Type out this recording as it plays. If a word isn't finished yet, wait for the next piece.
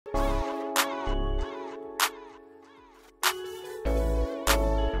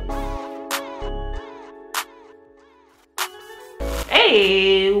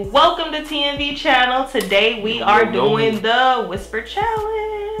Hey, welcome to TNV channel. Today we are doing the Whisper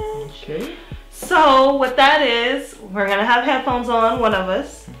Challenge. Okay. So what that is, we're gonna have headphones on, one of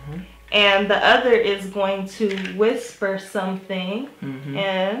us, and the other is going to whisper something,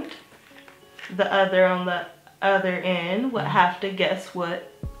 and the other on the other end would have to guess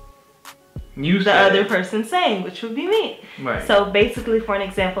what the other person's saying, which would be me. Right. So basically, for an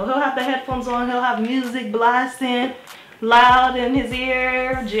example, he'll have the headphones on, he'll have music blasting loud in his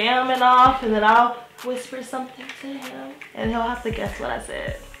ear, jamming off, and then I'll whisper something to him, and he'll have to guess what I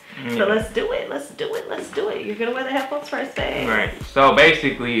said. Yeah. So let's do it. Let's do it. Let's do it. You're gonna wear the headphones first, babe. Right. So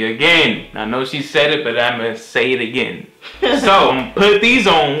basically, again, I know she said it, but I'm gonna say it again. So I'm gonna put these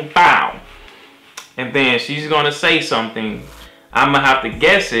on, bow, and then she's gonna say something. I'm gonna have to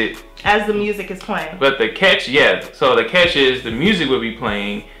guess it as the music is playing. But the catch, so the catch is the music will be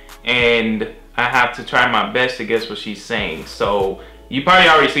playing, and I have to try my best to guess what she's saying. So you probably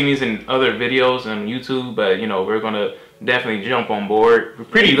already seen these in other videos on YouTube, but you know, we're gonna definitely jump on board. We're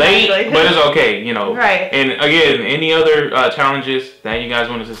pretty late, but it's okay, you know. Right. And again, any other challenges that you guys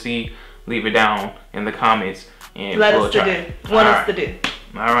want us to see, leave it down in the comments, and we'll try. Want us to do.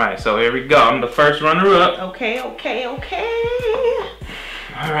 All right, so here we go. I'm the first runner-up. Okay. All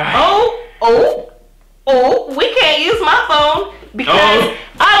right. Oh, we can't use my phone because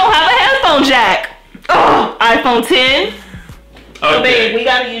I don't have a headphone jack. Oh, iPhone 10. So babe, we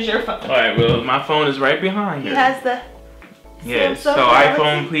gotta use your phone. All right, well, my phone is right behind you. It has the Yes, so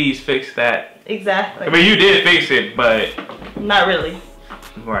iPhone, please fix that. Exactly. I mean, you did fix it, but not really.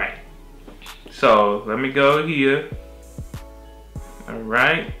 Right. So let me go here. All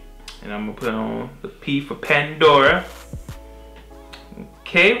right, and I'm gonna put on the P for Pandora.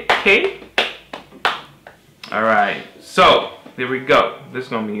 Okay. All right, so there we go. This is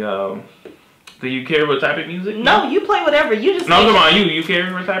gonna be do you care what type of music? No, you play whatever. You just. No, come on, you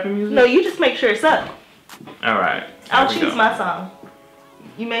care what type of music? No, you just make sure it's up. All right. I'll choose my song.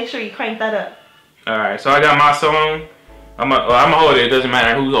 You make sure you crank that up. All right, so I got my song. I'm gonna hold it. It doesn't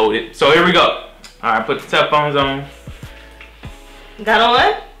matter who hold it. So here we go. All right, put the headphones on. Got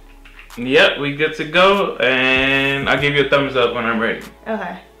on? Yep, we good to go, and I'll give you a thumbs up when I'm ready.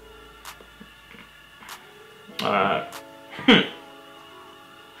 Okay. Alright.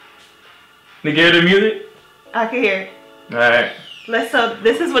 You hear the music? I can hear it. Alright. So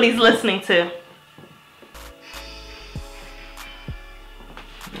this is what he's listening to.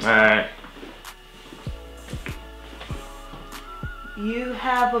 Alright. You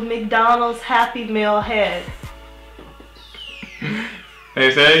have a McDonald's Happy Meal head. Hey,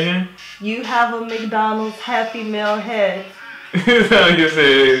 say that again? You have a McDonald's Happy Meal head. So you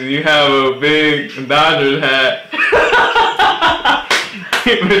said you have a big Dodgers hat.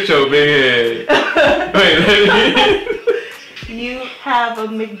 With your big head. Wait, you have a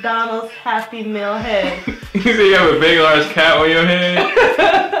McDonald's Happy Meal head. You say you have a big large cat on your head?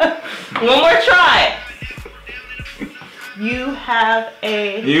 One more try. You have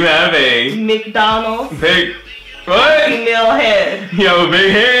a McDonald's big Happy Meal head. You have a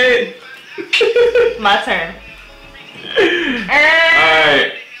big head? My turn.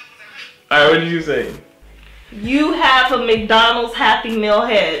 Alright, what did you say? You have a McDonald's Happy Meal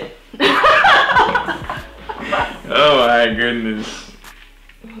head. Oh my goodness.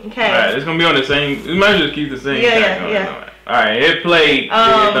 Okay. Alright, it's gonna be on the same. We might just keep the same. Yeah. Alright, hit play. Give me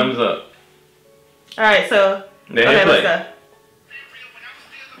a thumbs up. Alright, so. Let's go.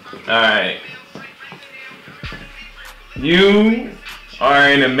 Alright. You are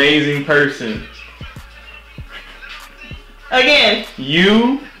an amazing person. Again.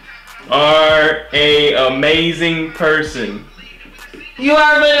 You are an amazing person. You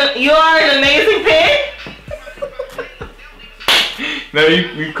are an amazing pig? No,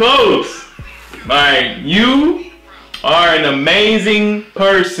 you close. Alright, you are an amazing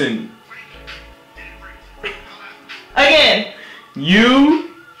person. Again.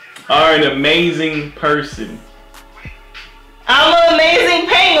 You are an amazing person. I'm an amazing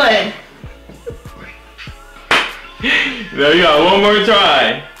penguin. There you go, one more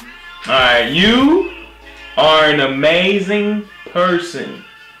try. Alright, you are an amazing person.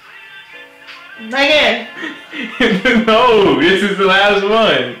 Again. No, this is the last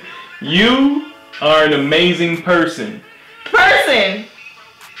one. You are an amazing person. I'm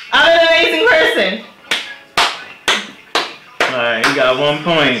an amazing person. Alright, you got 1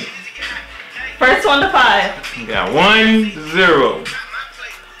 point. First one to 5. You got 1-0.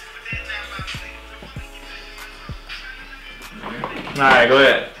 Alright, go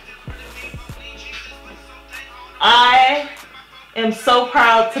ahead. I am so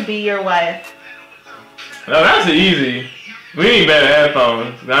proud to be your wife. Oh, that's easy. We need better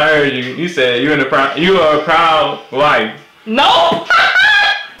headphones. I heard you. You said you are a proud wife. No.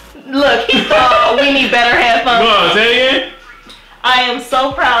 Look, he thought we need better headphones. Go on, say it again. I am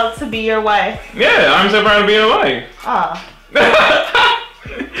so proud to be your wife. Yeah, I'm so proud to be your wife. Ah. No,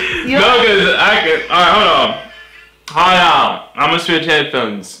 because I can. Alright, hold on. Hold on. I'm gonna switch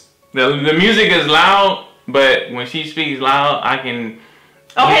headphones. The music is loud, but when she speaks loud, I can.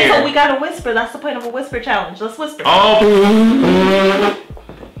 Okay, hear. so we gotta whisper. That's the point of a whisper challenge. Let's whisper. Oh.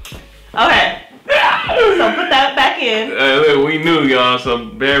 Okay. So put that back in. Look, we knew, y'all, so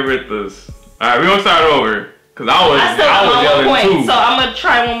bear with us. Alright, we're gonna start over. Cause I was yelling 1 point, too. So I'm gonna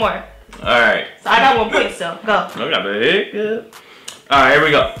try one more. Alright. So I got 1 point still. Go. I got the heck. Alright, here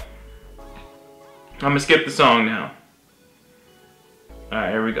we go. I'm gonna skip the song now.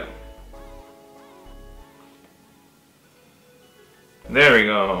 Alright, here we go. There we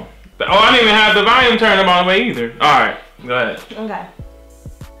go. Oh, I didn't even have the volume turned up all the way either. Alright, go ahead. Okay.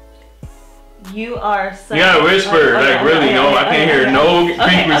 You are such. You gotta whisper, really, no, I can't hear no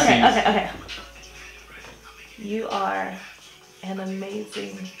frequencies. Okay. You are an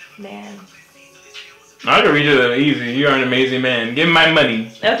amazing man. I can read it easy. You are an amazing man. Give me my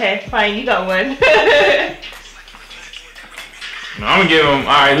money. Okay, fine. You got one. I'm gonna give him.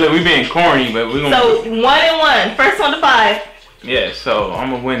 Alright, look, we being corny, but we're gonna. So 1 and 1. First one to 5. Yeah, so I'm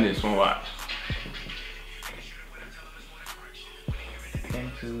gonna win this one. Watch.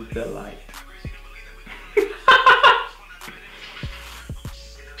 Into the light.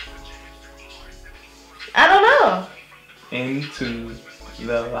 I don't know. Into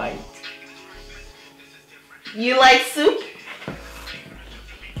the light. You like soup?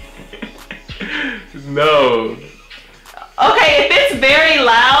 No. Okay, if it's very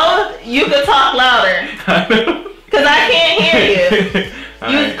loud, you could talk louder. I know. Cause I can't hear you.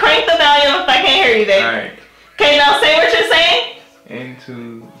 You right. Crank the volume if I can't hear you, babe. Alright. Okay, now say what you're saying.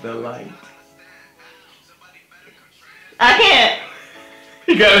 Into the light. I can't.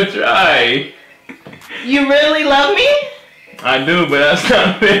 You gotta try. You really love me? I do, but that's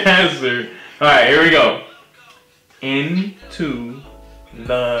not the answer. Alright, here we go. Into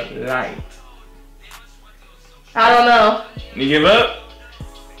the light. I don't know. You give up?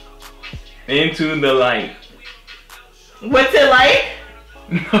 Into the light. What's it like?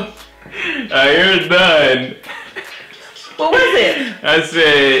 No. You're done. What was it? I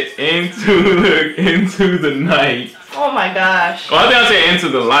said into the night. Oh my gosh. Well, I think I said into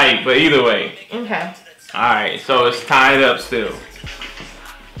the light, but either way. Okay. Alright, so it's tied up still.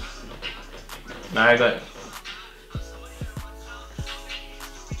 Alright, go ahead.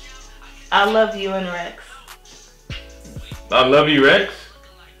 I love you and Rex. I love you, Rex.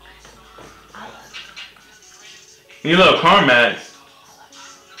 You love Carmax.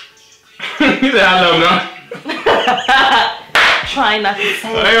 You said I love no. Try not to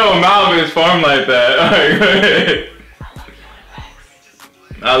say it. Your mouth is formed like that. Alright, go ahead.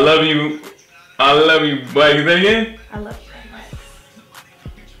 I love you. I love you. Wait, say that again? I love you and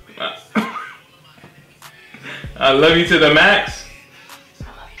Rex. I love you to the max.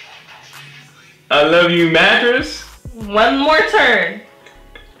 I love you, mattress. One more turn.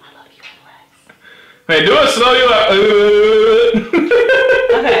 Hey, do it slow. You like.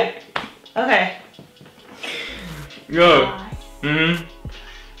 Okay. Okay. Go.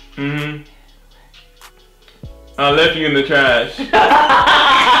 I left you in the trash.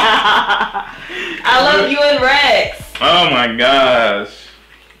 I love you and Rex. Oh my gosh.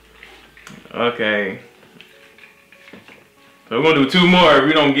 Okay. So we're gonna do 2 more. If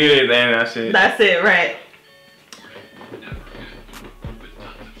we don't get it, then that's it. That's it, right?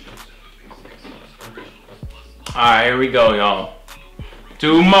 Alright, here we go, y'all.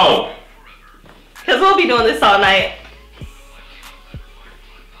 2 more. Because we'll be doing this all night.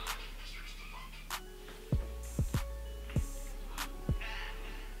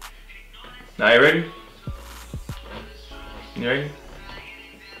 Are you ready? You ready?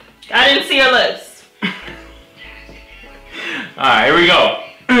 I didn't see your lips. Alright, here we go.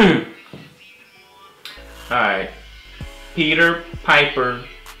 Alright. Peter Piper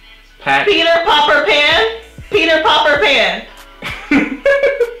Pat. Peter Popper Pan. Peter Popper Pan.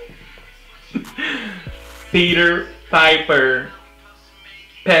 Peter Piper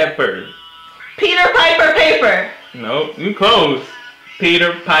Pepper. Peter Piper Paper. Nope, you close.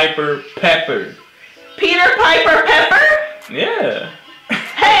 Peter Piper Pepper. Peter Piper Pepper? Yeah.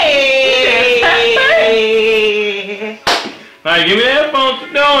 Hey! Alright, give me the headphones. What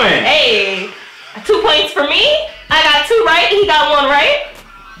you doing? Hey! 2 points for me. I got 2 right. He got 1 right.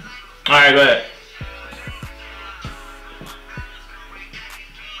 Alright, go ahead.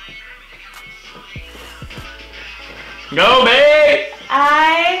 Go, babe.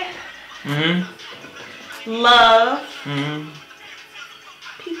 I love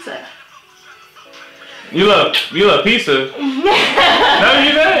pizza. You love pizza? That what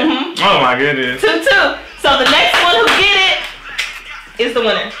you said? Oh my goodness. 2-2. So the next one who get it is the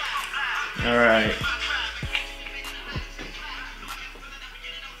winner. Alright.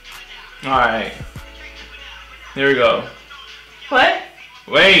 Alright. Here we go. What?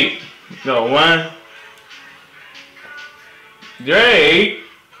 Wait. No, one. Drake.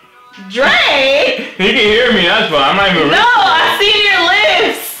 Drake? He can hear me, that's why. I'm not even. No, I see your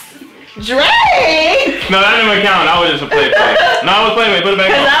lips. Drake? No, that didn't count. That was just a play. No, I was playing. Wait, put it back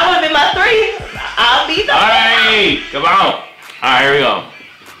on. Because that would have been my 3. I'll be the Alright, come on. Alright, here we go.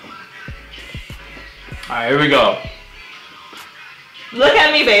 Alright, here we go. Look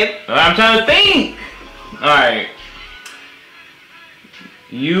at me, babe. I'm trying to think. Alright.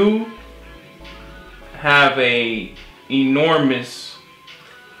 You have a enormous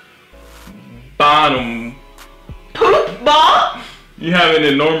bottom. Poop ball? You have an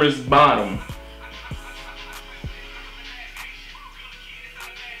enormous bottom.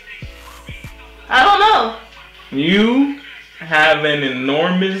 I don't know. You have an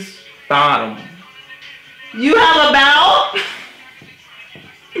enormous bottom. You have a bowel?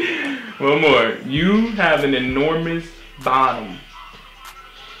 One more. You have an enormous bottom.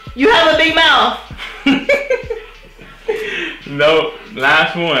 You have a big mouth. No,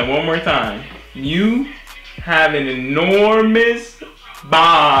 last one. One more time. You have an enormous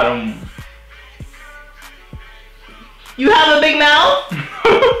bottom. You have a big mouth?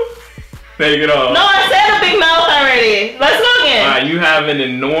 Take it off. No, I said a big mouth already. Let's go again. Alright, you have an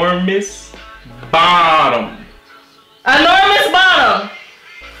enormous bottom. Enormous bottom.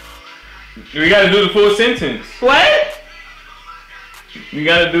 We gotta do the full sentence. What? You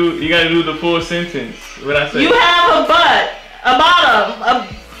gotta do the full sentence. What I say? You have a butt. A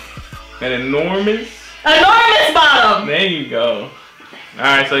bottom. An enormous Bottom. There you go.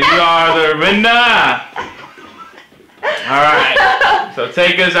 Alright, so you are the winner. Alright. So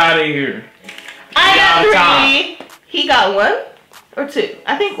take us out of here. I got 3. He got 1 or 2.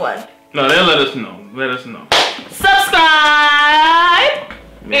 I think 1. No, they'll let us know. Let us know. Subscribe.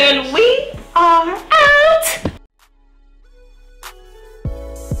 Yes. And we are out.